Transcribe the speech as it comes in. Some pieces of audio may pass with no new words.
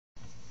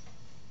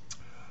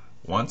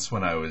Once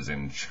when I was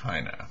in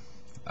China,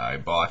 I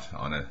bought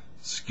on a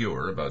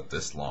skewer about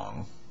this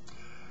long,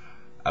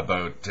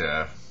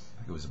 it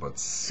was about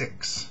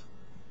 6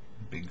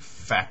 big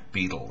fat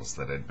beetles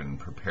that had been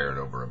prepared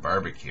over a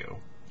barbecue,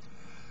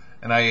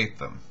 and I ate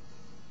them.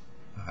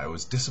 I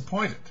was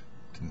disappointed.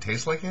 Didn't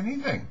taste like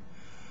anything.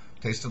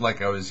 Tasted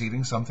like I was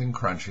eating something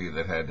crunchy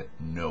that had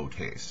no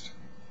taste.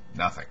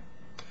 Nothing.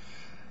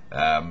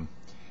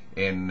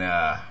 In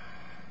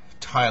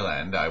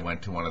Thailand, I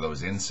went to one of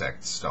those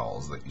insect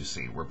stalls that you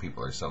see where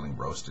people are selling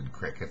roasted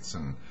crickets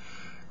and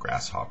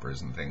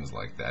grasshoppers and things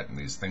like that, and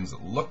these things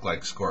that look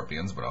like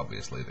scorpions, but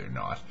obviously they're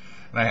not.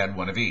 And I had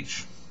one of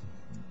each.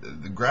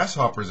 The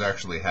grasshoppers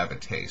actually have a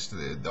taste,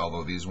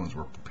 although these ones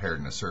were prepared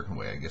in a certain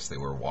way. I guess they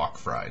were wok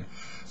fried.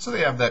 So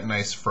they have that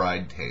nice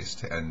fried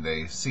taste, and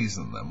they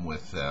season them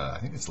with, I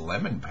think it's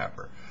lemon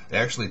pepper. They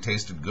actually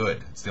tasted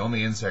good. It's the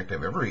only insect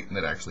I've ever eaten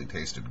that actually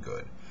tasted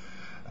good.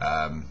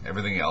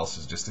 Everything else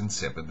is just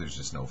insipid. There's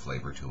just no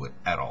flavor to it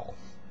at all.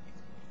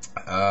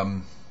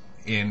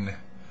 In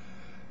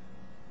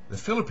the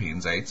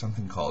Philippines, I ate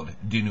something called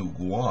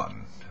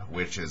dinuguan,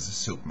 which is a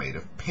soup made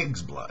of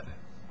pig's blood.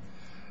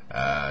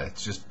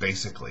 It's just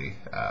basically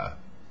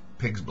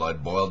pig's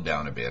blood boiled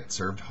down a bit,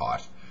 served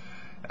hot.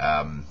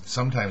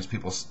 Sometimes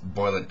people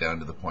boil it down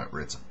to the point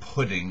where it's a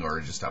pudding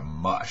or just a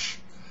mush.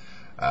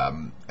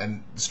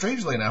 And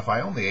strangely enough,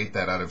 I only ate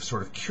that out of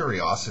sort of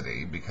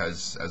curiosity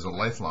because as a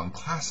lifelong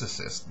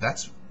classicist,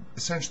 that's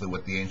essentially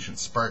what the ancient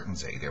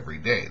Spartans ate every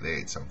day. They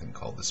ate something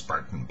called the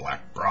Spartan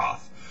black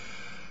broth,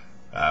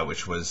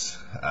 which was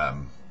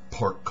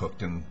pork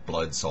cooked in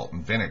blood, salt,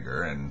 and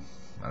vinegar, and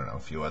I don't know,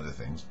 a few other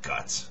things,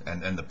 guts.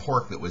 And the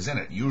pork that was in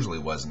it usually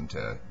wasn't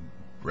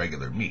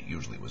regular meat,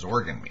 usually it was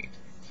organ meat.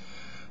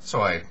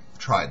 So I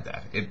tried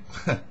that. It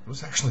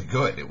was actually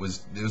good. It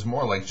was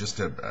more like just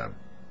a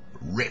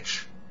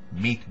rich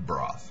meat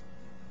broth.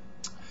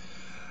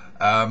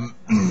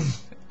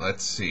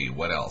 Let's see,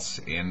 what else?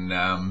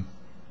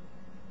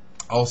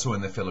 Also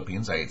in the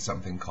Philippines, I ate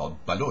something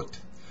called balut,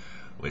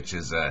 which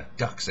is a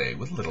duck's egg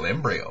with a little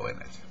embryo in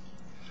it.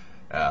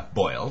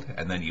 Boiled,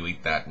 and then you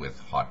eat that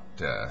with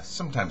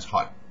sometimes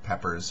hot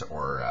peppers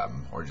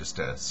or just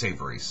a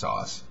savory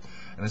sauce.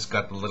 And it's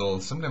got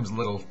sometimes a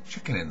little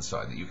chicken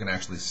inside that you can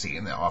actually see,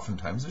 and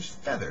oftentimes there's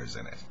feathers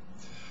in it.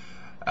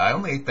 I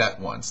only ate that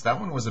once. That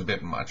one was a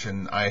bit much,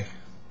 and I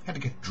had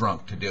to get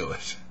drunk to do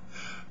it.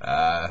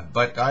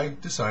 But I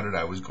decided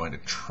I was going to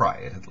try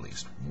it at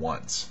least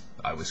once.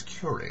 I was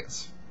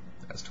curious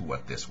as to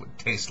what this would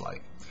taste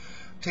like.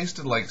 It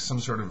tasted like some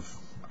sort of,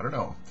 I don't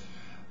know,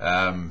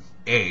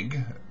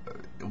 egg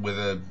with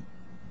a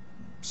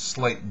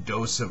slight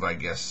dose of, I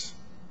guess,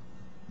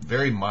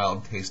 very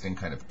mild tasting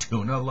kind of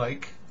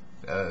tuna-like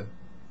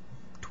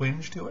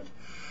twinge to it.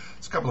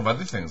 There's a couple of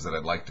other things that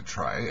I'd like to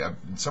try.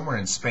 Somewhere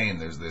in Spain,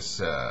 there's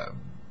this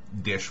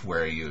dish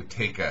where you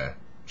take a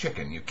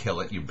chicken, you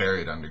kill it, you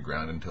bury it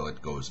underground until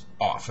it goes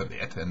off a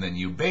bit, and then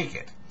you bake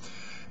it.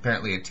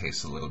 Apparently it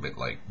tastes a little bit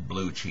like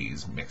blue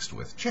cheese mixed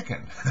with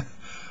chicken.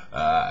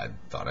 I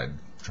thought I'd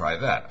try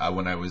that.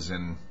 When I was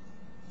in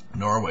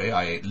Norway,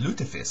 I ate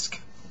lutefisk,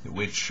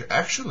 which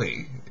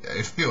actually,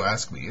 if you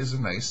ask me, is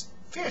a nice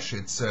fish.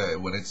 It's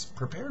when it's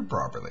prepared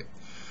properly.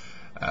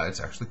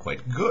 It's actually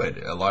quite good.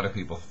 A lot of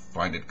people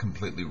find it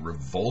completely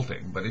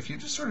revolting, but if you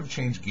just sort of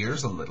change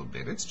gears a little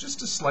bit, it's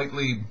just a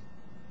slightly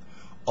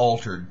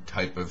altered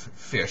type of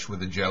fish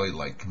with a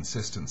jelly-like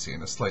consistency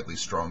and a slightly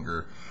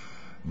stronger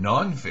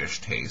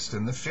non-fish taste,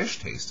 and the fish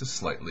taste is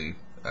slightly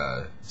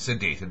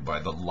sedated by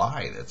the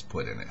lye that's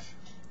put in it.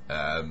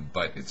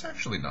 But it's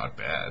actually not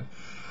bad.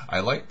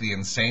 I like the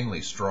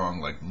insanely strong,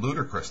 like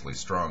ludicrously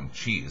strong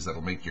cheese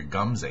that'll make your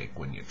gums ache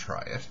when you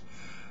try it.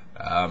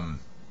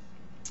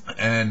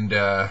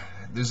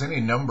 There's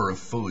any number of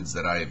foods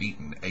that I have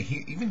eaten.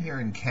 Even here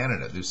in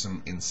Canada, there's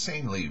some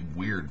insanely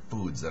weird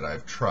foods that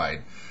I've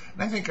tried.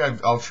 And I think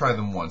I'll try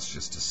them once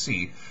just to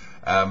see.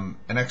 An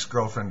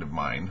ex-girlfriend of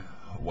mine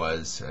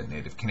was a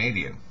native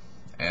Canadian.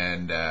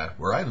 And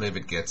where I live,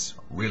 it gets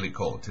really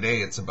cold.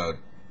 Today it's about,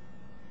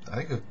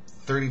 I think,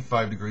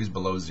 35 degrees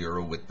below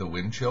zero with the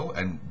wind chill.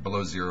 And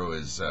below zero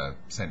is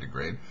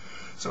centigrade.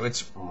 So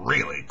it's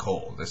really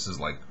cold. This is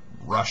like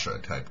Russia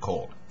type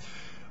cold.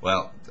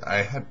 Well,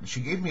 she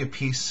gave me a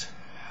piece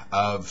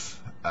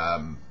of,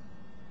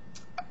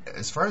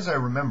 as far as I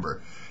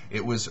remember,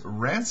 it was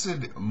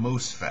rancid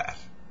moose fat,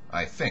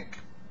 I think.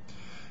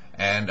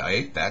 And I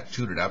ate that,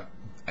 chewed it up,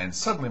 and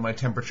suddenly my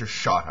temperature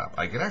shot up.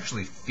 I could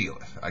actually feel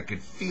it. I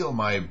could feel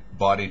my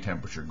body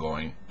temperature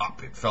going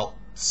up. It felt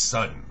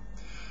sudden.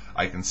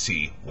 I can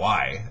see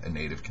why a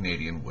native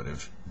Canadian would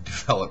have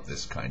developed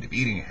this kind of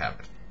eating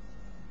habit.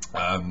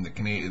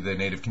 The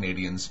native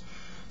Canadians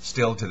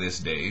still to this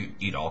day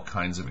eat all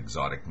kinds of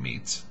exotic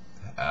meats.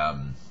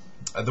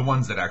 The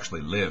ones that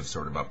actually live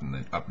sort of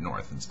up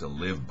north and still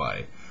live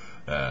by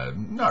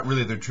not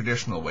really their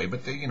traditional way,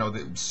 but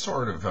the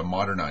sort of a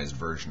modernized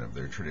version of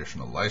their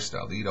traditional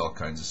lifestyle. They eat all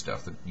kinds of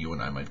stuff that you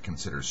and I might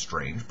consider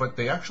strange, but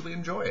they actually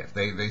enjoy it.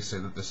 They say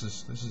that this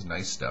is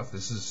nice stuff.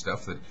 This is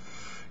stuff that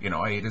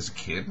I ate as a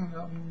kid, and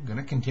I'm going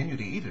to continue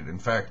to eat it. In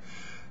fact,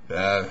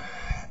 an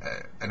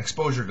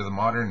exposure to the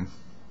modern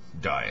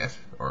diet,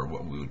 or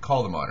what we would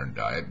call the modern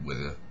diet, with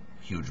a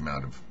huge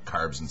amount of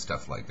carbs and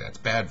stuff like that, it's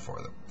bad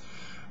for them.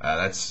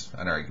 That's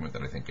an argument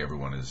that I think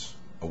everyone is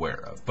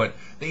aware of. But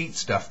they eat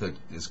stuff that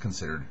is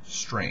considered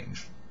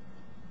strange.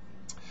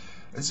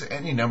 There's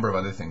any number of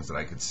other things that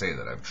I could say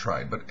that I've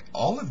tried, but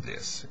all of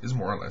this is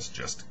more or less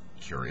just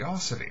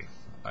curiosity.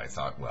 I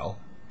thought, well,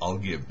 I'll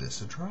give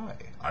this a try.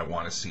 I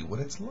want to see what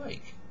it's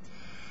like.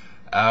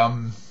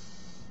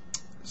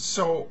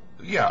 So,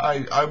 yeah,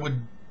 I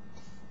would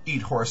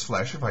eat horse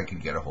flesh if I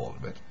could get a hold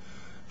of it,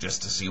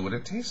 just to see what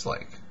it tastes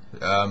like.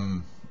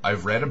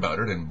 I've read about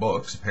it in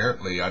books.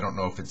 Apparently, I don't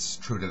know if it's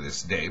true to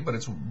this day, but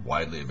it's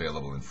widely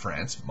available in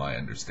France. My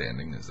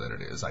understanding is that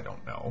it is. I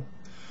don't know.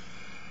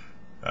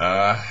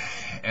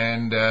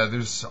 And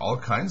there's all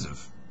kinds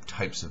of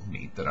types of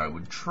meat that I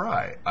would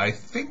try. I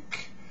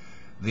think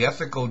the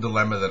ethical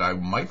dilemma that I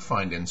might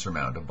find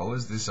insurmountable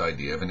is this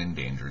idea of an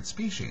endangered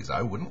species.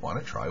 I wouldn't want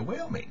to try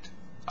whale meat.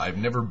 I've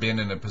never been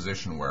in a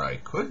position where I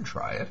could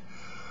try it,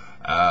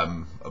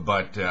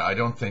 but I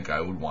don't think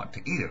I would want to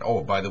eat it.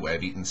 Oh, by the way,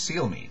 I've eaten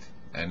seal meat,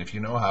 and if you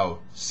know how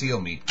seal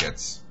meat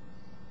gets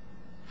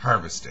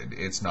harvested,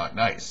 it's not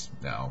nice.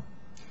 Now,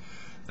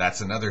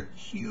 that's another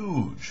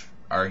huge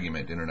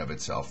argument in and of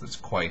itself that's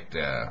quite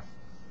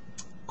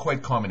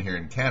common here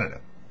in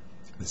Canada.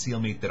 The seal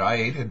meat that I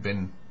ate had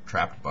been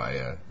trapped by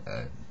a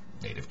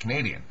native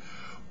Canadian,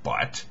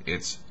 but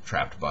it's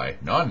trapped by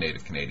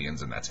non-native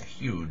Canadians, and that's a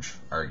huge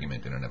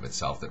argument in and of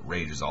itself that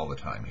rages all the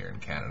time here in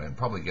Canada and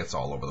probably gets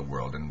all over the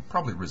world and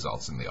probably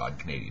results in the odd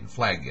Canadian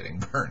flag getting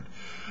burned.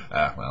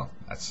 Well,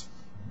 that's,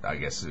 I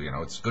guess,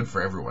 it's good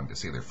for everyone to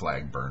see their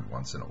flag burned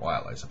once in a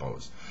while, I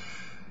suppose.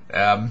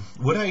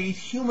 Would I eat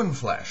human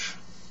flesh?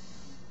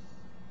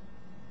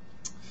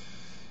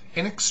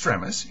 In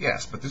extremis,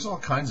 yes, but there's all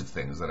kinds of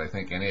things that I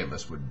think any of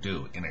us would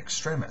do in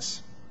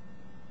extremis.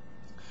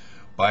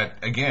 But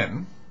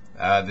again,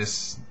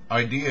 this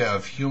idea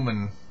of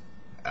human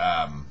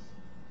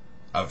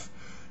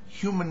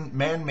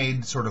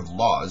man-made sort of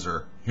laws,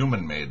 or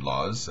human-made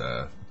laws,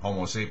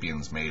 Homo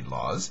sapiens-made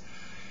laws,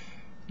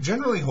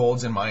 generally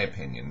holds, in my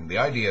opinion, the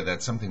idea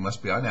that something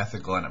must be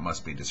unethical and it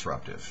must be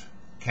disruptive.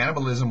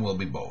 Cannibalism will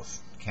be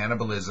both.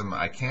 Cannibalism,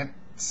 I can't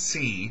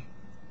see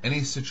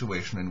any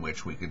situation in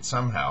which we could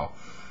somehow,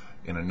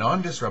 in a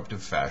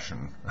non-disruptive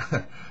fashion,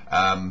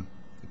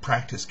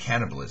 practice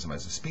cannibalism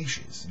as a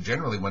species.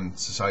 Generally, when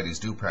societies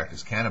do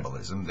practice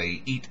cannibalism,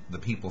 they eat the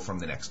people from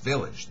the next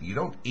village. You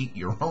don't eat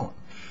your own.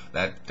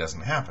 That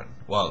doesn't happen.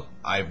 Well,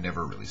 I've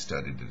never really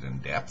studied it in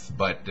depth,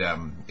 but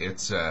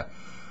it's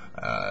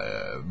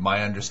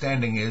my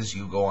understanding is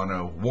you go on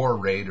a war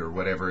raid or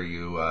whatever,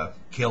 you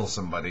kill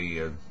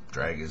somebody,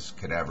 drag his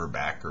cadaver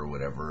back or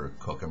whatever,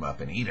 cook him up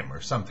and eat him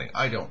or something.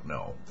 I don't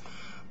know.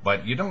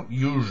 But you don't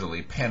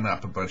usually pen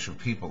up a bunch of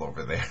people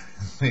over there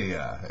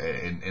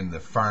in the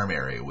farm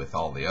area with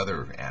all the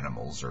other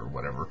animals or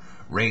whatever,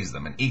 raise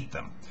them and eat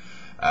them.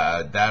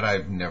 That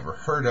I've never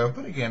heard of,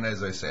 but again,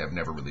 as I say, I've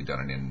never really done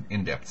an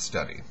in-depth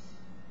study.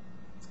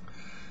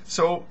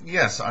 So,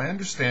 yes, I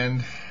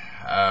understand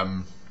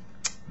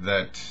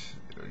that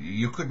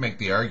you could make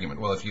the argument,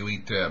 well, if you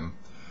eat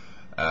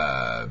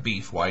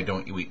beef, why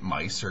don't you eat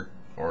mice,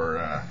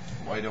 or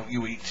why don't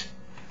you eat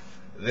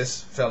this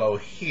fellow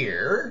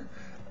here?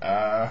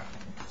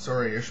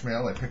 Sorry,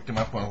 Ishmael, I picked him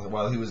up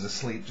while he was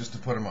asleep just to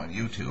put him on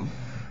YouTube.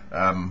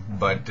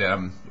 But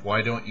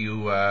why don't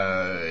you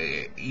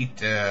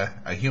eat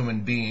a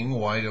human being?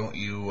 Why don't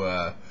you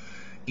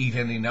eat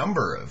any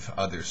number of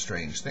other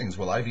strange things?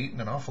 Well, I've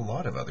eaten an awful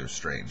lot of other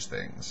strange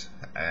things.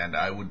 And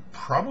I would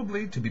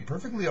probably, to be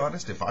perfectly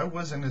honest, if I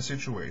was in a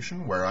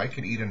situation where I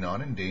could eat a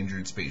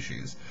non-endangered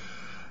species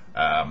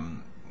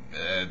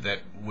that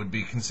would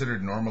be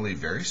considered normally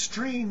very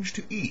strange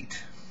to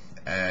eat,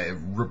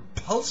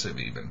 repulsive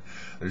even,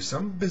 there's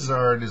some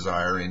bizarre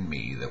desire in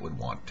me that would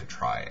want to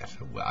try it.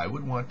 I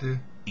would want to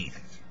eat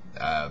it.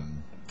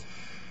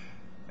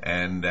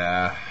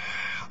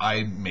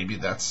 Maybe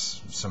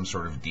that's some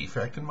sort of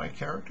defect in my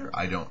character.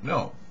 I don't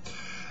know.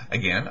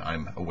 Again,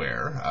 I'm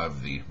aware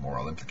of the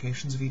moral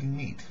implications of eating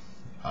meat.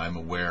 I'm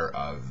aware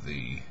of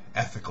the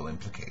ethical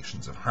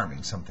implications of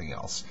harming something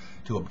else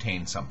to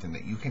obtain something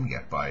that you can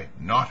get by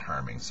not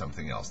harming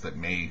something else that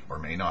may or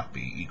may not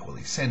be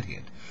equally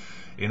sentient.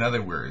 In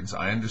other words,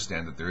 I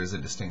understand that there is a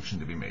distinction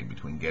to be made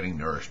between getting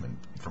nourishment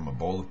from a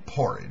bowl of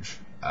porridge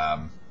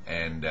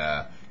and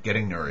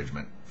getting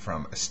nourishment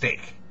from a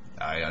steak.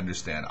 I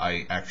understand.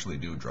 I actually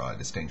do draw a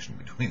distinction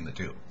between the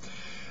two.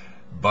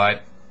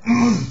 But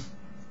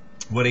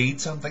would I eat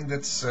something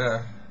that's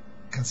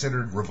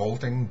considered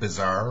revolting,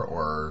 bizarre,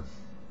 or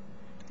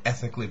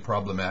ethically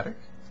problematic?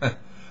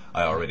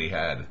 I already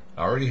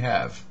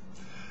have.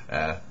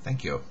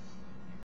 Thank you.